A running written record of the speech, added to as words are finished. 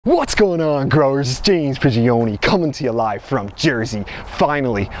What's going on, growers? James Prigioni coming to you live from Jersey.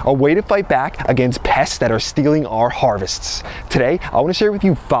 Finally, a way to fight back against pests that are stealing our harvests. Today, I want to share with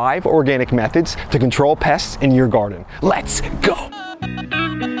you 5 organic methods to control pests in your garden. Let's go!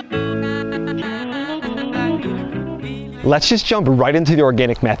 Let's just jump right into the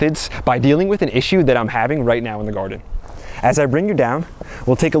organic methods by dealing with an issue that I'm having right now in the garden. As I bring you down,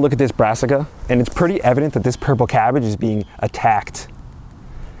 we'll take a look at this brassica, and it's pretty evident that this purple cabbage is being attacked.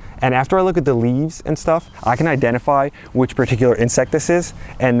 And after I look at the leaves and stuff, I can identify which particular insect this is,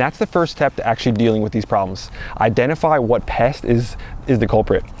 and that's the first step to actually dealing with these problems. Identify what pest is the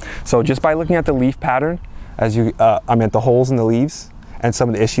culprit. So just by looking at the leaf pattern, I meant the holes in the leaves and some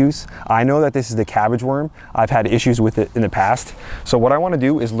of the issues, I know that this is the cabbage worm. I've had issues with it in the past. So what I want to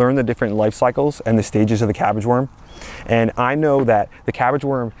do is learn the different life cycles and the stages of the cabbage worm. And I know that the cabbage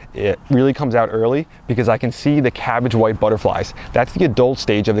worm, it really comes out early because I can see the cabbage white butterflies. That's the adult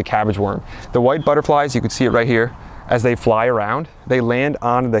stage of the cabbage worm. The white butterflies, you can see it right here, as they fly around, they land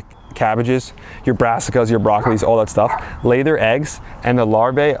on the cabbages, your brassicas, your broccolis, all that stuff, lay their eggs, and the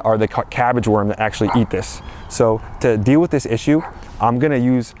larvae are the cabbage worm that actually eat this. So to deal with this issue, I'm gonna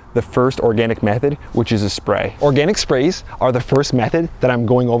use the first organic method, which is a spray. Organic sprays are the first method that I'm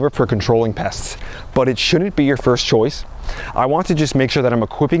going over for controlling pests, but it shouldn't be your first choice. I want to just make sure that I'm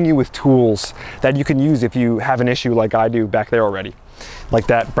equipping you with tools that you can use if you have an issue like I do back there already, like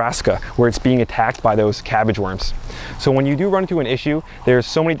that brassica, where it's being attacked by those cabbage worms. So when you do run into an issue, there's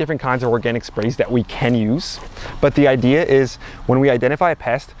so many different kinds of organic sprays that we can use, but the idea is when we identify a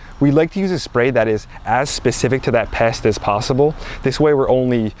pest, we like to use a spray that is as specific to that pest as possible. This way we're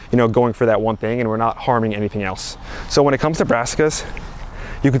only, going for that one thing and we're not harming anything else. So when it comes to brassicas,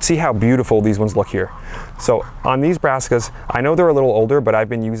 you can see how beautiful these ones look here. So on these brassicas, I know they're a little older, but I've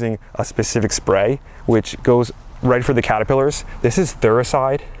been using a specific spray, which goes right for the caterpillars. This is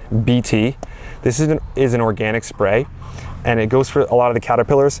Thuricide BT. This is an organic spray, and it goes for a lot of the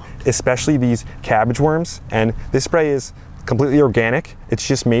caterpillars, especially these cabbage worms. And this spray is completely organic. It's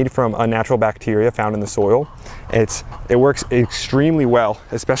just made from a natural bacteria found in the soil. It works extremely well,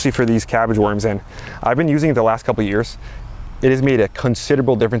 especially for these cabbage worms. And I've been using it the last couple of years. It has made a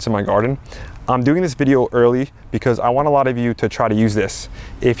considerable difference in my garden. I'm doing this video early because I want a lot of you to try to use this.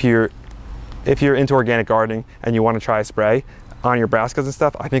 If you're into organic gardening and you want to try a spray on your brassicas and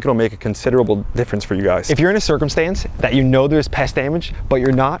stuff, I think it'll make a considerable difference for you guys. If you're in a circumstance that you know there's pest damage, but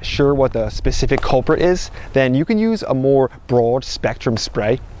you're not sure what the specific culprit is, then you can use a more broad spectrum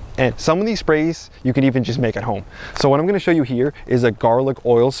spray. And some of these sprays you can even just make at home. So what I'm going to show you here is a garlic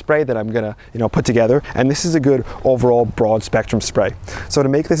oil spray that I'm going to put together, and this is a good overall broad spectrum spray. So to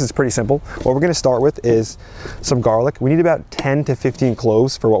make this is pretty simple. What we're going to start with is some garlic. We need about 10 to 15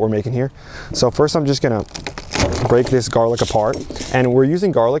 cloves for what we're making here. So first I'm just going to break this garlic apart, and we're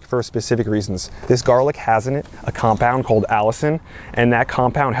using garlic for specific reasons. This garlic has in it a compound called allicin, and that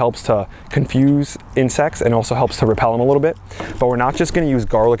compound helps to confuse insects and also helps to repel them a little bit. But we're not just going to use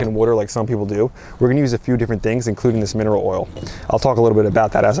garlic and water like some people do. We're going to use a few different things, including this mineral oil. I'll talk a little bit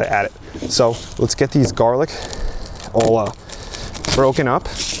about that as I add it. So let's get these garlic all broken up,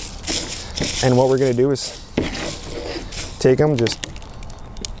 and what we're going to do is take them, just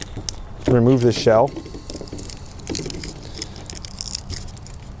remove the shell.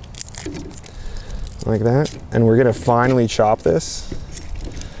 Like that, and we're gonna finely chop this.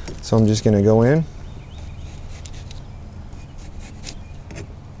 So I'm just gonna go in.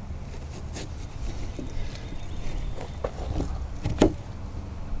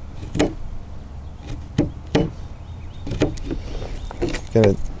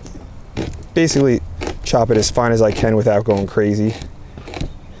 Gonna basically chop it as fine as I can without going crazy.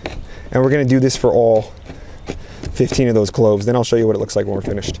 And we're gonna do this for all 15 of those cloves. Then I'll show you what it looks like when we're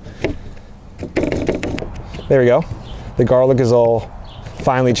finished. There we go. The garlic is all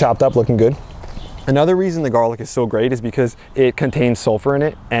finely chopped up, looking good. Another reason the garlic is so great is because it contains sulfur in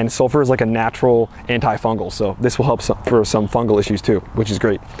it, and sulfur is like a natural antifungal. So this will help for some fungal issues too, which is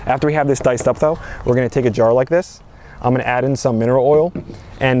great. After we have this diced up though, we're gonna take a jar like this. I'm gonna add in some mineral oil,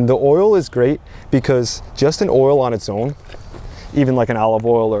 and the oil is great because just an oil on its own, even like an olive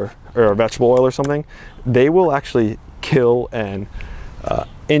oil or a vegetable oil or something, they will actually kill and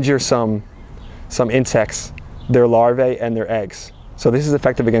injure some insects, their larvae and their eggs. So this is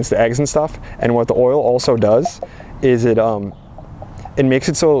effective against the eggs and stuff. And what the oil also does is it makes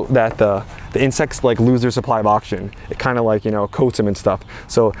it so that the insects lose their supply of oxygen. It kind of coats them and stuff.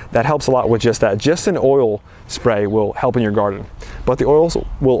 So that helps a lot with just that. Just an oil spray will help in your garden. But the oils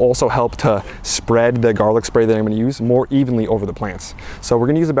will also help to spread the garlic spray that I'm going to use more evenly over the plants. So we're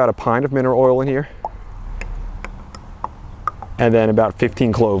going to use about a pint of mineral oil in here. and then about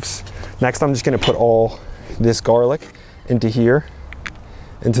 15 cloves. Next, I'm just gonna put all this garlic into here,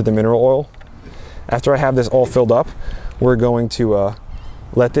 into the mineral oil. After I have this all filled up, we're going to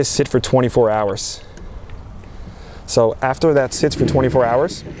let this sit for 24 hours. So after that sits for 24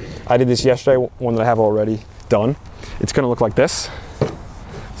 hours, I did this yesterday, one that I have already done. It's gonna look like this.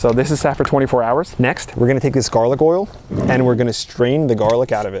 So this is sat for 24 hours. Next, we're gonna take this garlic oil and we're gonna strain the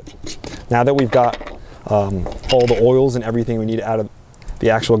garlic out of it. Now that we've got all the oils and everything we need out of the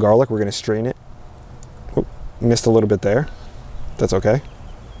actual garlic, we're gonna strain it. Oop, missed a little bit there. That's okay.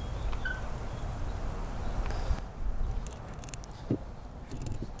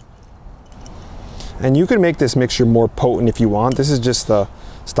 And you can make this mixture more potent if you want. This is just the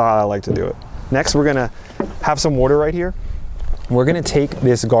style I like to do it. Next, we're gonna have some water right here. We're gonna take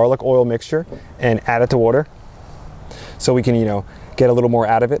this garlic oil mixture and add it to water so we can, get a little more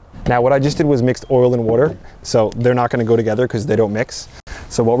out of it. Now, what I just did was mixed oil and water, so they're not gonna go together because they don't mix.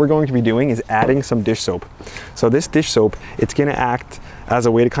 So what we're going to be doing is adding some dish soap. So this dish soap, it's gonna act as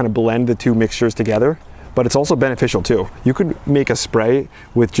a way to kind of blend the two mixtures together, but it's also beneficial too. You could make a spray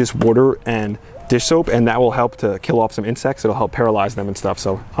with just water and dish soap, and that will help to kill off some insects. It'll help paralyze them and stuff.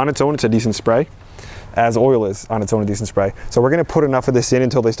 So on its own, it's a decent spray, as oil is on its own a decent spray. So we're gonna put enough of this in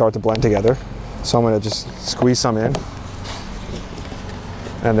until they start to blend together. So I'm gonna just squeeze some in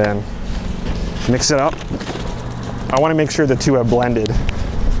and then mix it up. I wanna make sure the two have blended.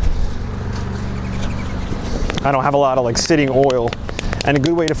 I don't have a lot of sitting oil. And a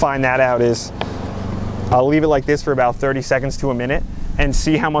good way to find that out is I'll leave it like this for about 30 seconds to a minute and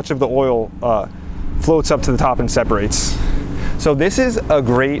see how much of the oil floats up to the top and separates. So this is a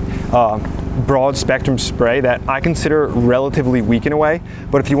great broad spectrum spray that I consider relatively weak in a way,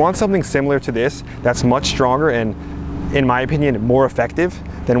 but if you want something similar to this that's much stronger and, in my opinion, more effective,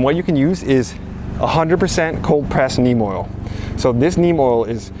 then what you can use is 100% cold pressed neem oil. So this neem oil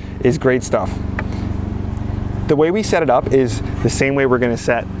is great stuff. The way we set it up is the same way we're gonna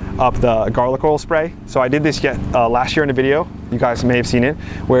set up the garlic oil spray. So I did this last year in a video, you guys may have seen it,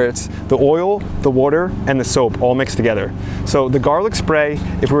 where it's the oil, the water, and the soap all mixed together. So the garlic spray,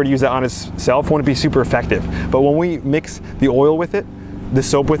 if we were to use that on itself, wouldn't be super effective. But when we mix the oil with it, the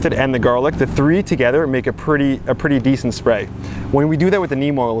soap with it, and the garlic, the three together make a pretty decent spray. When we do that with the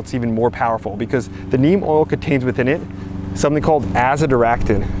neem oil, it's even more powerful because the neem oil contains within it something called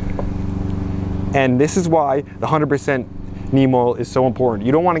azadirachtin. And this is why the 100% neem oil is so important.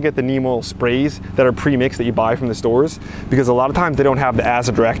 You don't want to get the neem oil sprays that are pre-mixed that you buy from the stores because a lot of times they don't have the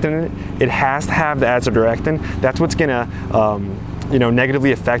azadirachtin in it. It has to have the azadirachtin. That's what's gonna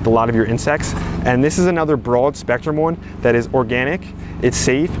negatively affect a lot of your insects. And this is another broad spectrum one that is organic, it's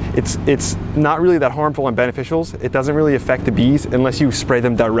safe, it's not really that harmful and beneficial. It doesn't really affect the bees unless you spray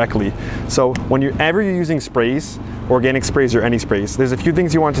them directly. So whenever you're using sprays, organic sprays or any sprays, there's a few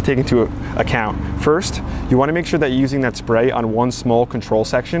things you want to take into account. First, you want to make sure that you're using that spray on one small control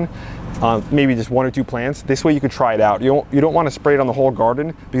section, maybe just 1 or 2 plants. This way you could try it out. You don't want to spray it on the whole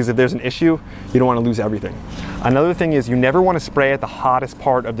garden because if there's an issue, you don't want to lose everything. Another thing is you never want to spray at the hottest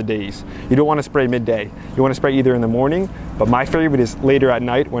part of the days. You don't want to spray midday. You want to spray either in the morning, but my favorite is later at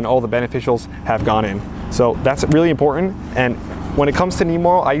night when all the beneficials have gone in. So that's really important. And when it comes to neem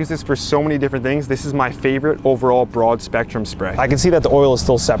oil, I use this for so many different things. This is my favorite overall broad spectrum spray. I can see that the oil is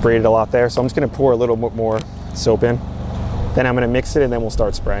still separated a lot there, so I'm just gonna pour a little bit more soap in. Then I'm gonna mix it and then we'll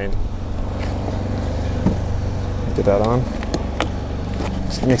start spraying. Get that on.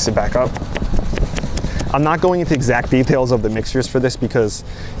 Just mix it back up. I'm not going into exact details of the mixtures for this because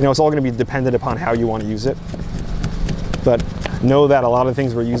it's all gonna be dependent upon how you wanna use it. But know that a lot of the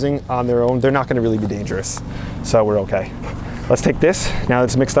things we're using on their own, they're not gonna really be dangerous. So we're okay. Let's take this, now that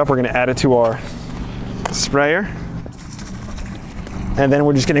it's mixed up, we're gonna add it to our sprayer. And then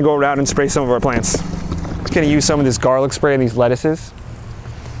we're just gonna go around and spray some of our plants. Just gonna use some of this garlic spray and these lettuces.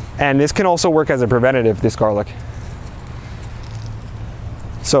 And this can also work as a preventative, this garlic.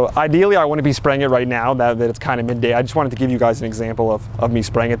 So ideally I want to be spraying it right now that it's kind of midday. I just wanted to give you guys an example of me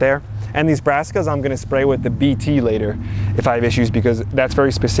spraying it there. And these brassicas I'm going to spray with the BT later if I have issues because that's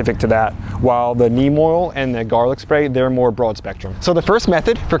very specific to that. While the neem oil and the garlic spray, they're more broad spectrum. So the first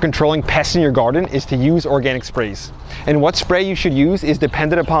method for controlling pests in your garden is to use organic sprays. And what spray you should use is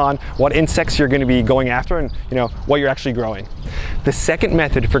dependent upon what insects you're going to be going after and what you're actually growing. The second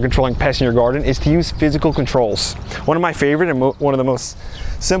method for controlling pests in your garden is to use physical controls. One of my favorite and one of the most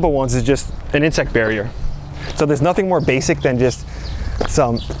simple ones is just an insect barrier. So there's nothing more basic than just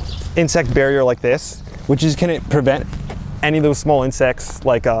some insect barrier like this, which is going to prevent any of those small insects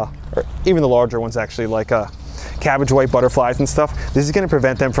like, or even the larger ones actually, like cabbage white butterflies and stuff, this is going to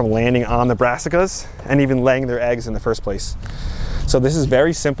prevent them from landing on the brassicas and even laying their eggs in the first place. So this is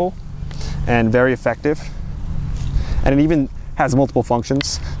very simple and very effective, and it even has multiple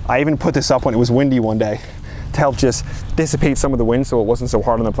functions. I even put this up when it was windy one day to help just dissipate some of the wind so it wasn't so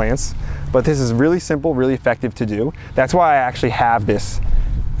hard on the plants. But this is really simple, really effective to do. That's why I actually have this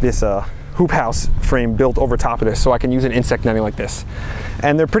hoop house frame built over top of this, so I can use an insect netting like this.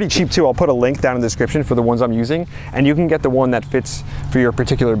 And they're pretty cheap too. I'll put a link down in the description for the ones I'm using, and you can get the one that fits for your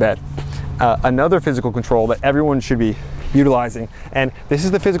particular bed. Another physical control that everyone should be utilizing, and this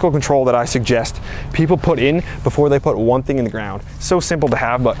is the physical control that I suggest people put in before they put one thing in the ground. So simple to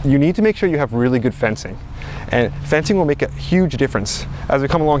have, but you need to make sure you have really good fencing, and fencing will make a huge difference. As we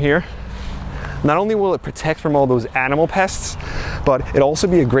come along here, not only will it protect from all those animal pests, but it'll also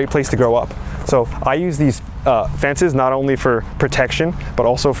be a great place to grow up. So I use these fences not only for protection, but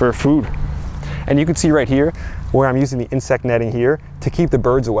also for food. And you can see right here where I'm using the insect netting here to keep the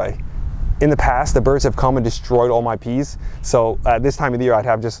birds away. In the past, the birds have come and destroyed all my peas. So at this time of the year, I'd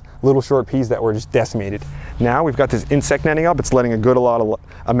have just little short peas that were just decimated. Now we've got this insect netting up. It's letting a good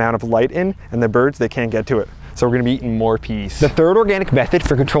amount of light in, and the birds, they can't get to it. So we're gonna be eating more peas. The third organic method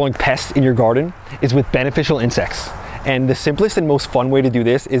for controlling pests in your garden is with beneficial insects. And the simplest and most fun way to do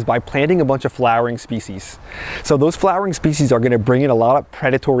this is by planting a bunch of flowering species. So those flowering species are gonna bring in a lot of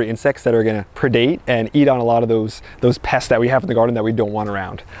predatory insects that are gonna predate and eat on a lot of those pests that we have in the garden that we don't want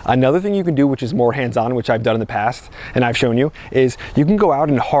around. Another thing you can do, which is more hands-on, which I've done in the past and I've shown you, is you can go out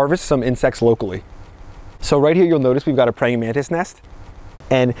and harvest some insects locally. So right here, you'll notice we've got a praying mantis nest.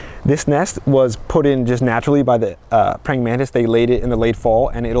 And this nest was put in just naturally by the praying mantis. They laid it in the late fall,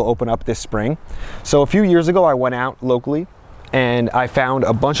 and it'll open up this spring. So a few years ago, I went out locally and I found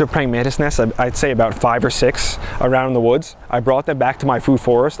a bunch of praying mantis nests. I'd say about 5 or 6 around in the woods. I brought them back to my food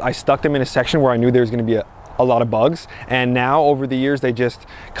forest. I stuck them in a section where I knew there was going to be a lot of bugs, and now over the years they just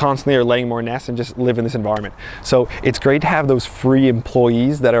constantly are laying more nests and just live in this environment. So it's great to have those free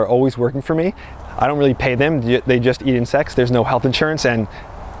employees that are always working for me. I don't really pay them, they just eat insects. There's no health insurance, and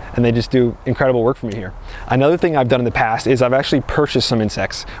they just do incredible work for me here. Another thing I've done in the past is I've actually purchased some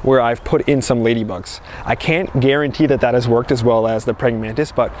insects where I've put in some ladybugs. I can't guarantee that that has worked as well as the praying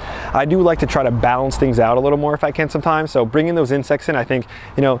mantis, but I do like to try to balance things out a little more if I can sometimes. So bringing those insects in, I think,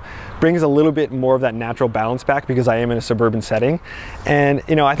 brings a little bit more of that natural balance back, because I am in a suburban setting, and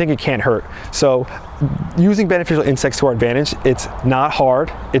I think it can't hurt. So using beneficial insects to our advantage, it's not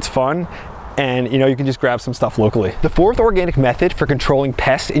hard, it's fun, and you can just grab some stuff locally. The fourth organic method for controlling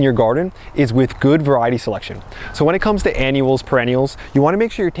pests in your garden is with good variety selection. So when it comes to annuals, perennials, you want to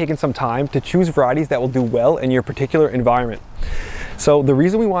make sure you're taking some time to choose varieties that will do well in your particular environment. So the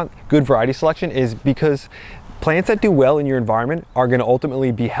reason we want good variety selection is because plants that do well in your environment are going to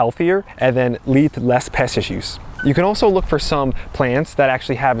ultimately be healthier and then lead to less pest issues. You can also look for some plants that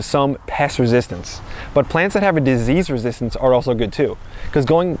actually have some pest resistance, but plants that have a disease resistance are also good too. Because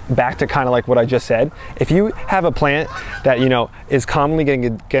going back to kind of like what I just said, if you have a plant that is commonly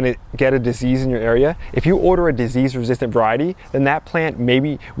going to get a disease in your area, if you order a disease resistant variety, then that plant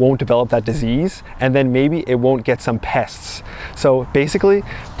maybe won't develop that disease, and then maybe it won't get some pests. So basically,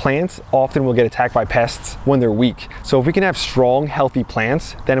 plants often will get attacked by pests when they're weak. So if we can have strong, healthy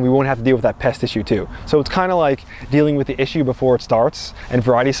plants, then we won't have to deal with that pest issue too. So it's kind of like dealing with the issue before it starts, and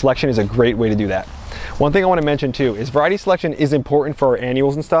variety selection is a great way to do that. One thing I want to mention too is variety selection is important for our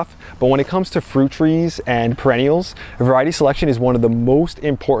annuals and stuff, but when it comes to fruit trees and perennials, variety selection is one of the most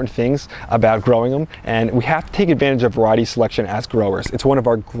important things about growing them, and we have to take advantage of variety selection as growers. It's one of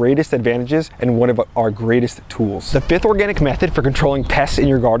our greatest advantages and one of our greatest tools. The fifth organic method for controlling pests in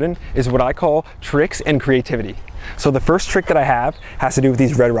your garden is what I call tricks and creativity. So the first trick that I have has to do with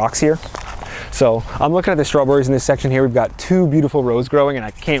these red rocks here. So I'm looking at the strawberries in this section here. We've got 2 beautiful rows growing, and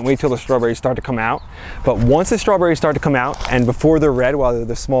I can't wait till the strawberries start to come out. But once the strawberries start to come out, and before they're red, while they're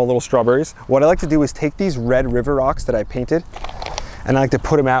the small little strawberries, what I like to do is take these red river rocks that I painted, and I like to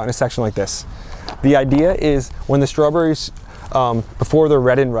put them out in a section like this. The idea is when the strawberries, before they're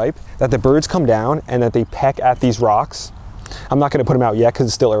red and ripe, that the birds come down and that they peck at these rocks. I'm not going to put them out yet because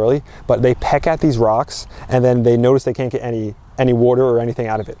it's still early, but they peck at these rocks, and then they notice they can't get any water or anything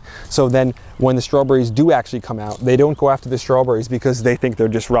out of it. So then when the strawberries do actually come out, they don't go after the strawberries because they think they're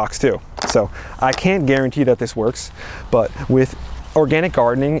just rocks too. So I can't guarantee that this works, but with organic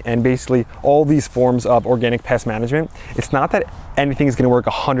gardening and basically all these forms of organic pest management, it's not that anything is going to work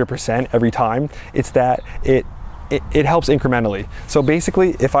 100% every time. It's that it helps incrementally. So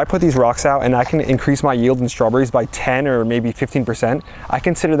basically, if I put these rocks out and I can increase my yield in strawberries by 10 or maybe 15%, I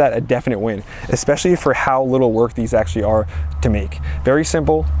consider that a definite win, especially for how little work these actually are to make. Very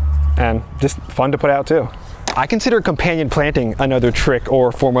simple and just fun to put out too. I consider companion planting another trick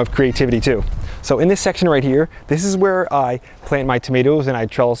or form of creativity too. So in this section right here, this is where I plant my tomatoes and I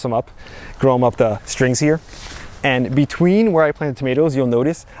trellis them up, grow them up the strings here. And between where I plant the tomatoes, you'll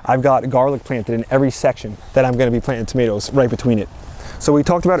notice I've got garlic planted in every section that I'm going to be planting tomatoes right between it. So we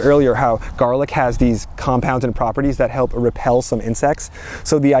talked about earlier how garlic has these compounds and properties that help repel some insects.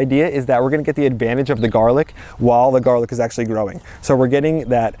 So the idea is that we're going to get the advantage of the garlic while the garlic is actually growing. So we're getting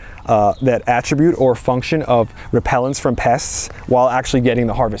that that attribute or function of repellents from pests while actually getting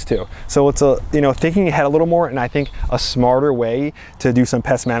the harvest too. So it's a, you know, thinking ahead a little more, and I think a smarter way to do some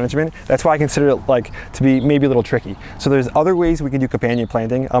pest management. That's why I consider it like to be maybe a little tricky. So there's other ways we can do companion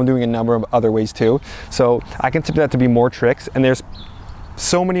planting. I'm doing a number of other ways too. So I consider that to be more tricks, and there's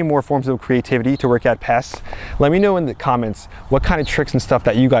so many more forms of creativity to work at pests. Let me know in the comments what kind of tricks and stuff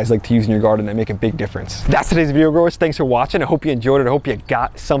that you guys like to use in your garden that make a big difference. That's today's video, growers. Thanks for watching. I hope you enjoyed it. I hope you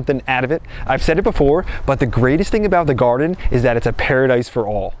got something out of it. I've said it before, but the greatest thing about the garden is that it's a paradise for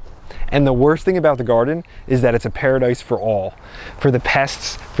all. And the worst thing about the garden is that it's a paradise for all. For the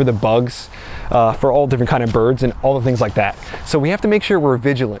pests, for the bugs, for all different kind of birds and all the things like that. So we have to make sure we're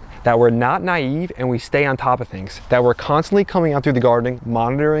vigilant, that we're not naive and we stay on top of things, that we're constantly coming out through the garden,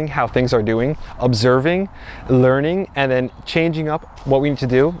 monitoring how things are doing, observing, learning, and then changing up what we need to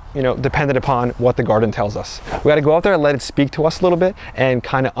do, you know, dependent upon what the garden tells us. We got to go out there and let it speak to us a little bit and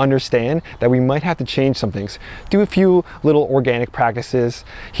kind of understand that we might have to change some things. Do a few little organic practices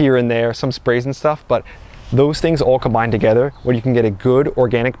here and there, some sprays and stuff, but those things all combined together where you can get a good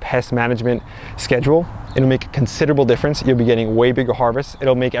organic pest management schedule. It'll make a considerable difference. You'll be getting way bigger harvests.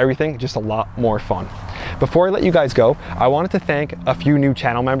 It'll make everything just a lot more fun. Before I let you guys go, I wanted to thank a few new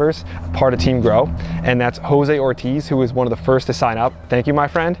channel members, part of Team Grow, and that's Jose Ortiz, who was one of the first to sign up. Thank you, my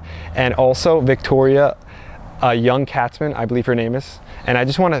friend. And also Victoria Young Katzman, I believe her name is. And I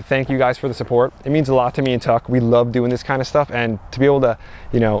just want to thank you guys for the support. It means a lot to me and Tuck. We love doing this kind of stuff, and to be able to,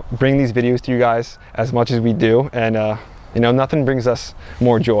 you know, bring these videos to you guys as much as we do, and you know, nothing brings us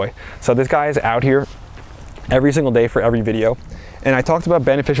more joy. So this guy is out here every single day for every video. And I talked about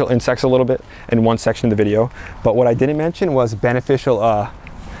beneficial insects a little bit in one section of the video, but what I didn't mention was beneficial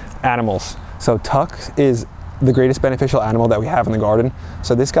animals. So Tuck is the greatest beneficial animal that we have in the garden.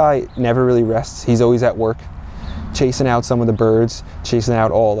 So this guy never really rests. He's always at work, chasing out some of the birds, chasing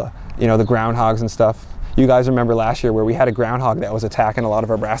out all the, you know, the groundhogs and stuff. You guys remember last year where we had a groundhog that was attacking a lot of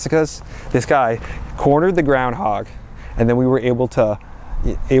our brassicas? This guy cornered the groundhog, and then we were able to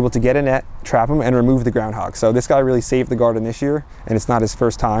get a net, trap him, and remove the groundhog. So this guy really saved the garden this year, and it's not his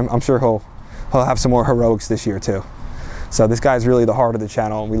first time. I'm sure he'll have some more heroics this year too. So this guy's really the heart of the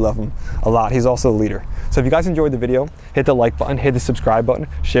channel, and we love him a lot. He's also a leader. So if you guys enjoyed the video, hit the like button, hit the subscribe button,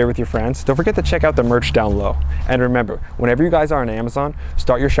 share with your friends. Don't forget to check out the merch down low. And remember, whenever you guys are on Amazon,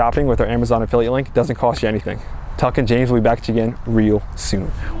 start your shopping with our Amazon affiliate link. It doesn't cost you anything. Tuck and James will be back at you again real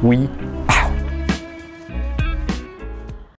soon. We